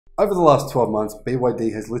Over the last 12 months,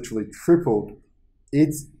 BYD has literally tripled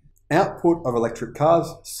its output of electric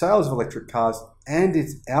cars, sales of electric cars, and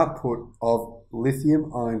its output of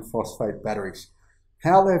lithium iron phosphate batteries.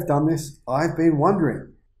 How they've done this, I've been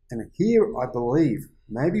wondering. And here, I believe,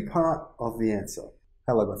 may be part of the answer.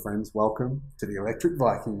 Hello, my friends. Welcome to the Electric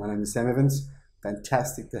Viking. My name is Sam Evans.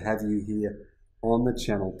 Fantastic to have you here on the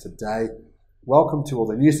channel today. Welcome to all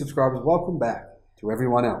the new subscribers. Welcome back to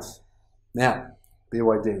everyone else. Now,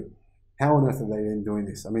 BYD, how on earth have they been doing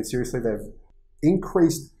this? I mean, seriously, they've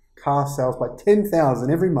increased car sales by 10,000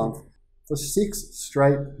 every month for 6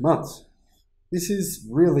 straight months. This is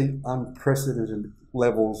really unprecedented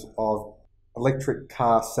levels of electric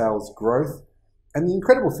car sales growth. And the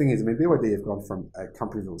incredible thing is, I mean, BYD have gone from a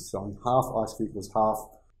company that was selling half ICE vehicles, half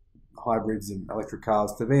hybrids and electric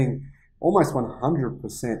cars, to being almost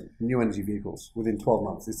 100% new energy vehicles within 12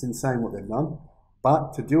 months. It's insane what they've done.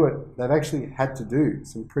 But to do it, they've actually had to do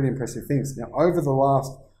some pretty impressive things. Now, over the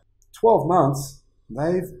last 12 months,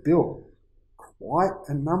 they've built quite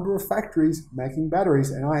a number of factories making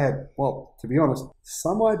batteries. And I had, well, to be honest,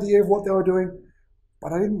 some idea of what they were doing,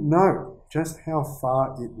 but I didn't know just how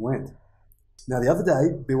far it went. Now, the other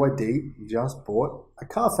day, BYD just bought a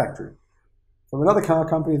car factory from another car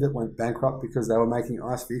company that went bankrupt because they were making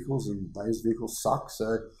ICE vehicles and those vehicles suck.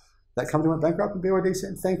 So that company went bankrupt and BYD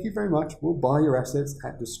said, thank you very much. We'll buy your assets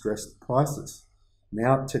at distressed prices.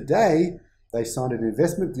 Now, today, they signed an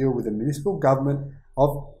investment deal with the municipal government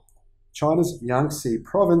of China's Yangtze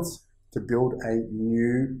province to build a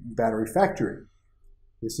new battery factory.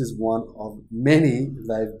 This is one of many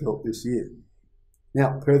they've built this year.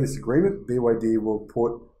 Now, per this agreement, BYD will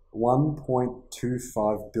put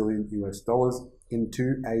 $1.25 billion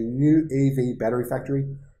into a new EV battery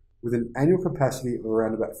factory with an annual capacity of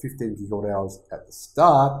around about 15 gigawatt hours at the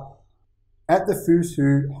start at the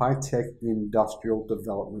Fuzhou High-Tech Industrial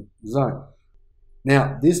Development Zone.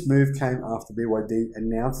 Now, this move came after BYD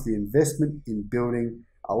announced the investment in building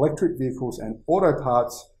electric vehicles and auto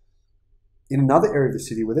parts in another area of the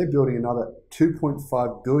city where they're building another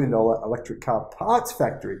 $2.5 billion electric car parts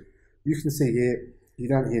factory. You can see here, you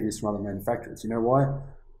don't hear this from other manufacturers. You know why?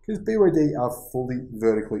 Because BYD are fully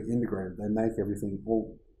vertically integrated. They make everything,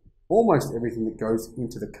 well, almost everything that goes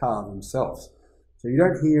into the car themselves. So you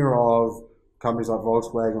don't hear of companies like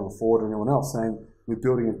Volkswagen or Ford or anyone else saying, we're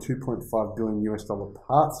building a $2.5 billion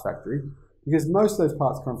parts factory, because most of those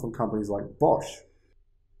parts come from companies like Bosch.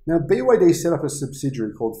 Now, BYD set up a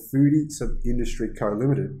subsidiary called Foodie Sub-Industry Co.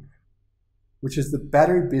 Limited, which is the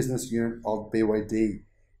battery business unit of BYD.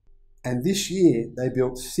 And this year, they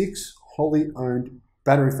built 6 wholly owned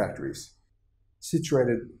battery factories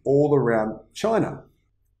situated all around China.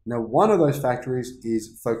 Now, one of those factories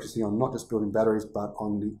is focusing on not just building batteries, but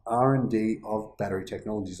on the R&D of battery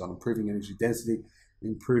technologies, on improving energy density,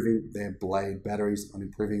 improving their blade batteries, on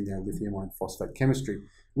improving their lithium iron phosphate chemistry,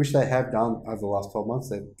 which they have done over the last 12 months.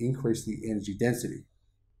 They've increased the energy density.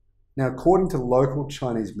 Now, according to local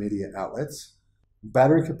Chinese media outlets,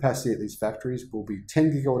 battery capacity at these factories will be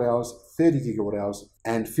 10 gigawatt hours, 30 gigawatt hours,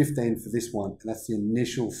 and 15 for this one, and that's the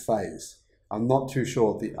initial phase. I'm not too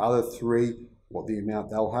sure the other 3, what the amount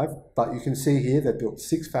they'll have, but you can see here they built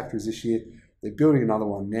 6 factories this year. They're building another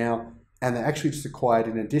one now, and they actually just acquired,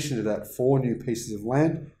 in addition to that, 4 new pieces of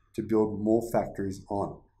land to build more factories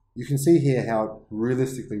on. You can see here how it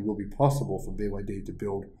realistically will be possible for BYD to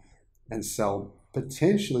build and sell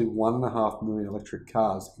potentially 1.5 million electric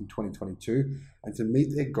cars in 2022 and to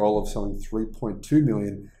meet their goal of selling 3.2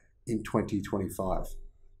 million in 2025.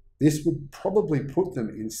 This would probably put them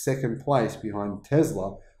in second place behind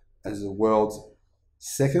Tesla as the world's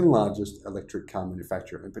second largest electric car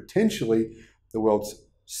manufacturer and potentially the world's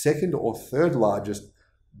second or third largest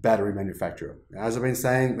battery manufacturer. Now, as I've been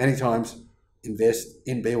saying many times, invest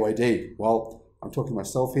in BYD. Well, I'm talking to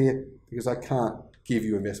myself here because I can't give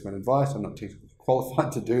you investment advice. I'm not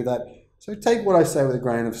qualified to do that. So take what I say with a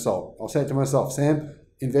grain of salt. I'll say it to myself, Sam,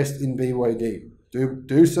 invest in BYD.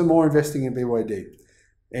 Do some more investing in BYD.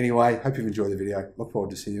 Anyway, hope you've enjoyed the video. Look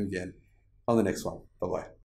forward to seeing you again on the next one. Bye-bye.